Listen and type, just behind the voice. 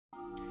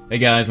Hey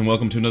guys, and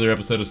welcome to another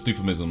episode of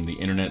Stuphamism, the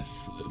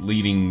internet's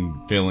leading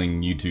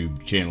failing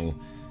YouTube channel,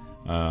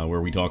 where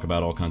we talk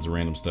about all kinds of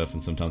random stuff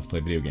and sometimes play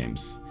video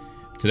games.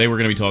 Today we're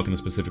going to be talking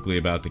specifically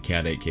about the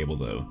Cat 8 cable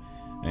though.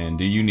 And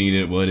do you need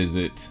it? What is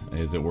it?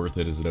 Is it worth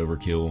it? Is it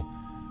overkill?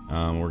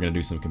 We're going to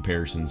do some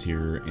comparisons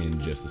here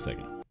in just a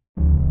second.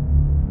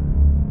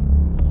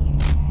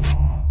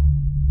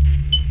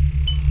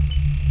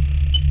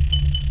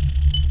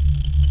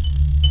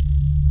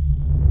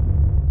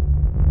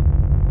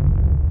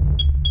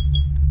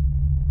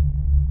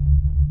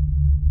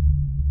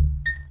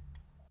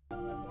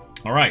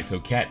 Alright, so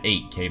Cat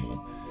 8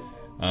 cable.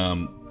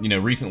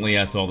 Recently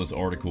I saw this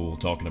article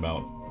talking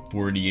about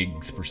 40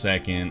 gigs per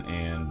second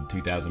and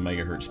 2000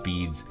 megahertz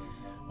speeds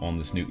on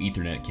this new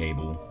Ethernet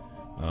cable.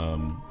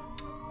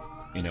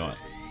 I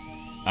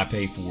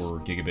pay for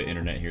gigabit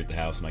internet here at the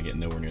house and I get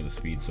nowhere near the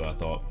speed, so I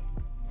thought,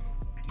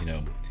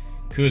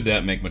 could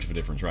that make much of a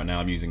difference? Right now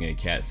I'm using a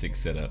Cat 6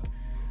 setup,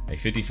 a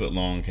 50-foot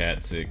long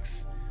Cat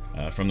 6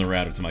 from the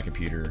router to my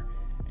computer,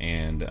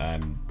 and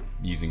I'm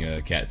using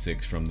a Cat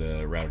 6 from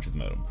the router to the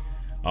modem.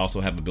 I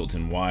also have a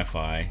built-in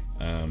Wi-Fi,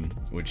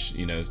 which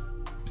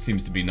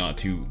seems to be not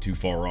too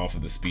far off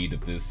of the speed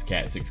of this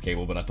Cat 6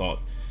 cable. But I thought,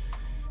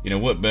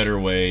 what better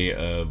way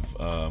of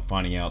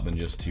finding out than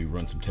just to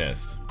run some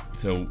tests?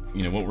 So,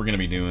 what we're going to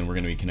be doing, we're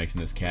going to be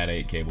connecting this Cat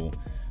 8 cable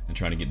and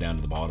trying to get down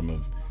to the bottom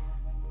of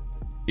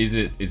is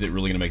it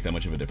really going to make that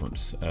much of a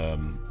difference?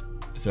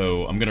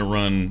 So I'm going to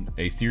run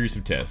a series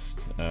of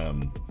tests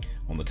on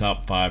the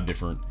top 5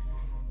 different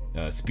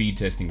speed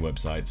testing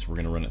websites. We're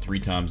going to run it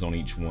 3 times on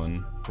each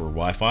one for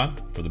Wi-Fi,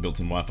 for the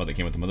built-in Wi-Fi that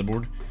came with the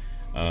motherboard.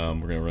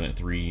 We're going to run it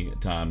 3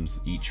 times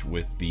each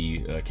with the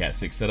Cat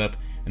 6 setup,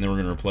 and then we're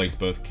going to replace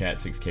both Cat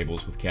 6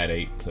 cables with Cat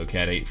 8. So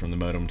Cat 8 from the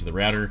modem to the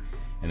router,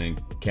 and then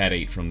Cat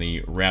 8 from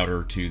the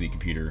router to the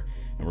computer,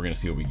 and we're going to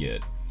see what we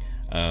get.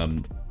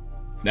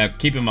 Now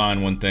keep in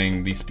mind one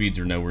thing, these speeds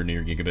are nowhere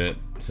near gigabit,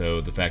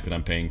 so the fact that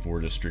I'm paying for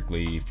it is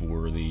strictly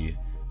for the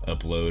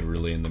upload,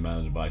 really, and the amount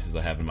of devices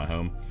I have in my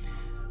home.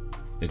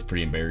 It's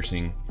pretty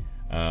embarrassing,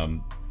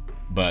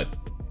 but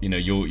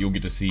you'll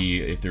get to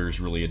see if there's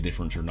really a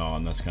difference or not,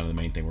 and that's kind of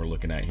the main thing we're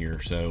looking at here.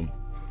 So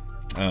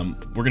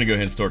we're gonna go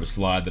ahead and start a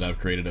slide that I've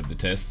created of the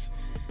tests,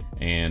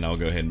 and I'll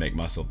go ahead and make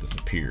myself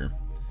disappear.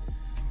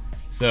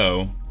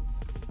 So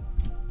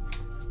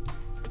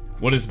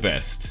what is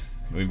best?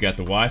 We've got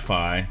the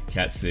Wi-Fi,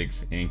 Cat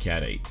 6, and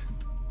Cat 8.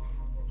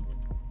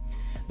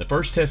 The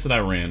first test that I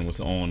ran was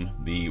on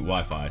the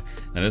Wi-Fi.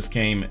 Now this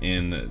came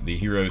in the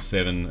Hero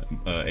 7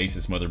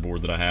 Asus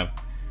motherboard that I have.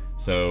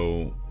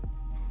 So,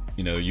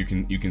 you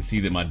can see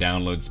that my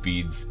download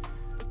speeds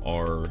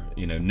are,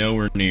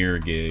 nowhere near a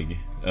gig.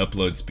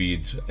 Upload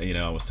speeds,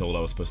 I was told I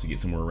was supposed to get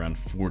somewhere around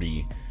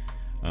 40.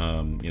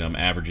 I'm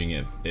averaging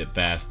it at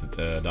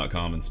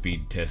fast.com and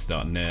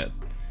speedtest.net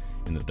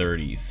in the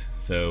 30s.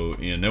 So,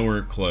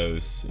 nowhere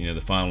close. The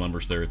final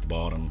numbers there at the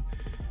bottom.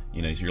 So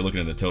you're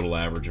looking at a total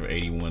average of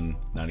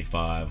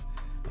 81.95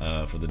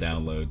 for the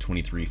download,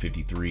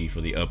 23.53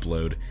 for the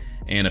upload,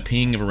 and a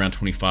ping of around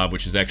 25,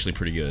 which is actually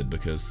pretty good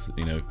because,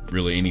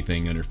 really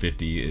anything under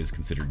 50 is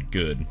considered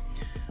good.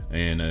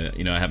 And,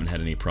 I haven't had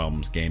any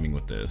problems gaming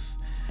with this.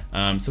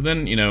 So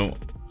then,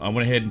 I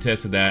went ahead and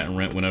tested that and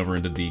went over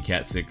into the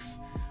Cat 6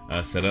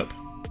 setup.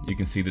 You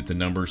can see that the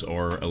numbers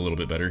are a little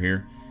bit better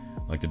here.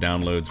 Like the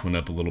downloads went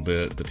up a little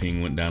bit, the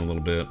ping went down a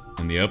little bit,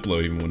 and the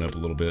upload even went up a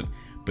little bit.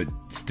 But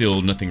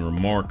still nothing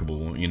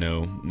remarkable,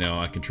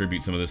 Now I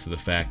contribute some of this to the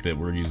fact that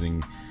we're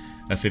using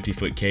a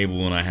 50-foot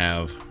cable and I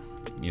have,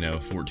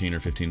 14 or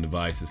 15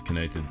 devices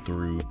connected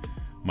through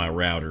my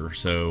router.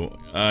 So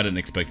I didn't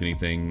expect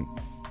anything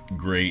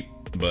great,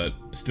 but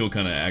still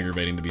kind of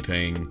aggravating to be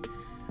paying,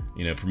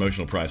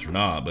 promotional price or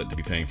not, but to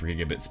be paying for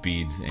gigabit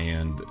speeds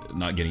and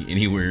not getting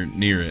anywhere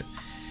near it.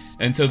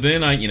 And so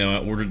then I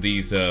ordered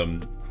these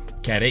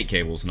Cat 8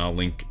 cables, and I'll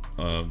link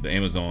the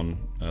Amazon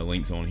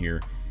links on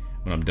here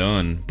when I'm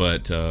done,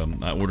 but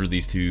I ordered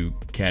these 2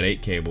 Cat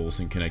 8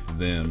 cables and connected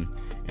them,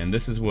 and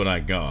this is what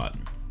I got.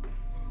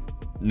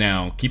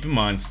 Now keep in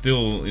mind,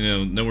 still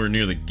nowhere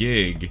near the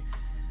gig,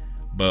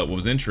 but what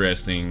was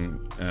interesting,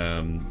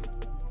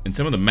 and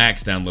some of the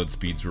max download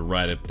speeds were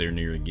right up there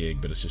near a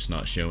gig, but it's just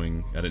not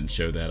showing. I didn't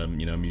show that.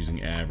 I'm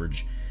using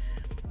average,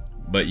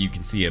 but you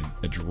can see a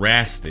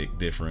drastic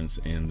difference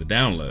in the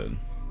download,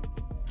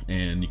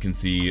 and you can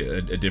see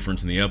a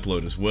difference in the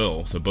upload as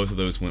well. So both of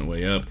those went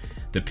way up.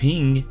 The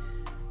ping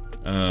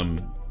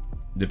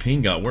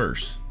got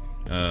worse,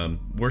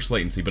 worse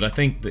latency, but I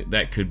think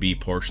that could be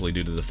partially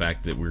due to the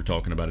fact that we're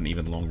talking about an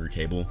even longer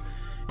cable.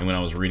 And when I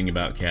was reading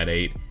about Cat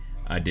 8,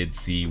 I did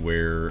see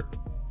where,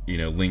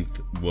 length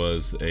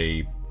was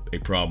a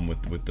problem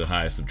with the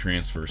highest of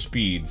transfer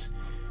speeds.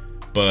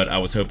 But I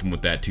was hoping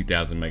with that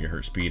 2000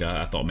 megahertz speed,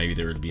 I thought maybe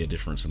there would be a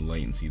difference in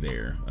latency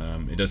there.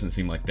 It doesn't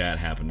seem like that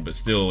happened, but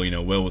still,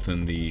 well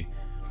within the,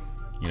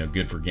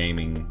 good for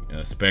gaming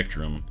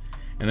spectrum.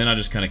 And then I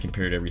just kind of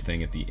compared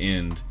everything at the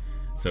end.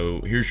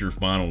 So here's your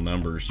final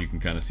numbers. You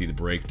can kind of see the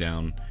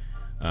breakdown.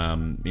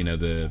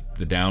 The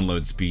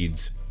download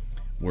speeds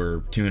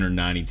were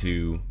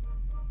 292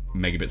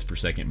 megabits per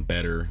second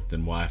better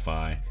than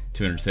Wi-Fi,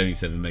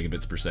 277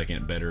 megabits per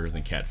second better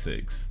than Cat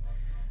 6.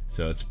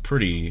 So it's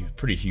pretty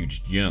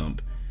huge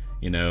jump.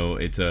 You know,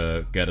 it's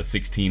got a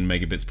 16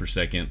 megabits per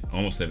second,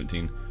 almost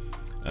 17,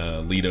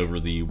 lead over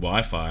the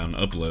Wi-Fi on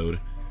upload,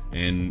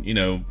 and you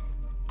know,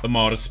 a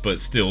modest but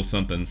still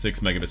something, 6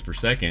 megabits per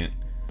second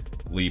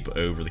leap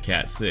over the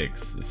Cat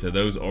 6. So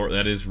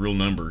that is real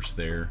numbers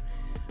there.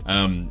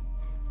 1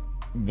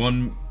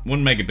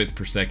 megabits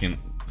per second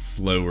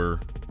slower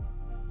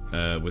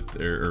with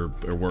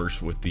or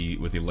worse with the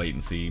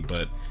latency,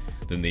 but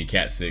than the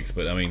Cat 6.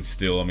 But I mean,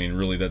 still, I mean,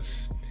 really,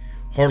 that's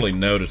hardly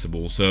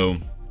noticeable. So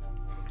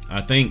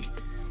I think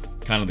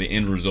kind of the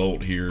end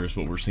result here is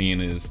what we're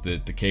seeing is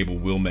that the cable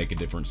will make a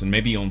difference, and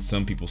maybe on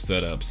some people's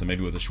setups, and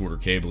maybe with a shorter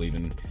cable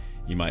even,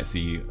 you might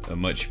see a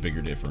much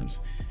bigger difference.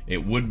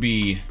 It would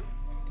be,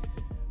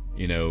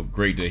 you know,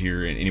 great to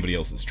hear anybody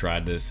else that's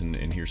tried this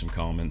and hear some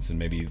comments, and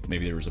maybe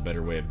there was a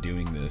better way of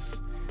doing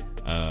this.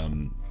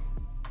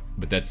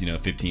 But that's, you know,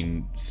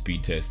 15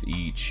 speed tests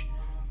each,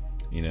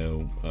 you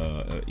know,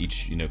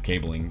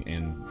 cabling,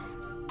 and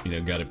you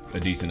know, got a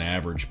decent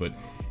average. But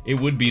it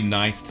would be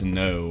nice to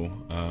know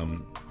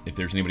if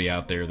there's anybody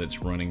out there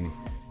that's running,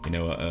 you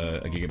know,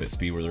 a gigabit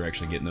speed where they're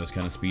actually getting those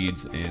kind of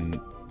speeds, and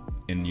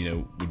you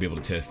know, would be able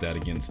to test that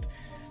against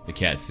the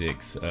Cat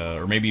 6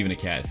 or maybe even a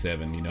Cat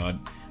 7. You know,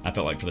 I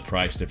felt like for the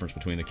price difference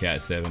between the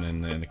Cat 7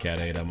 and the Cat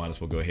 8, I might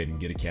as well go ahead and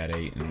get a Cat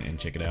 8 and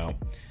check it out.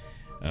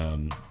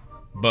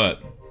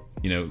 But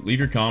you know, leave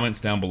your comments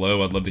down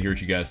below. I'd love to hear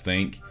what you guys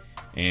think.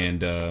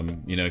 And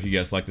you know, if you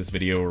guys like this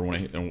video or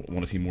want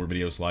to see more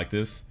videos like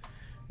this,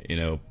 you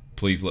know,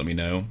 please let me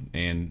know,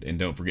 and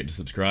don't forget to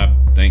subscribe.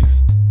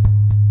 Thanks.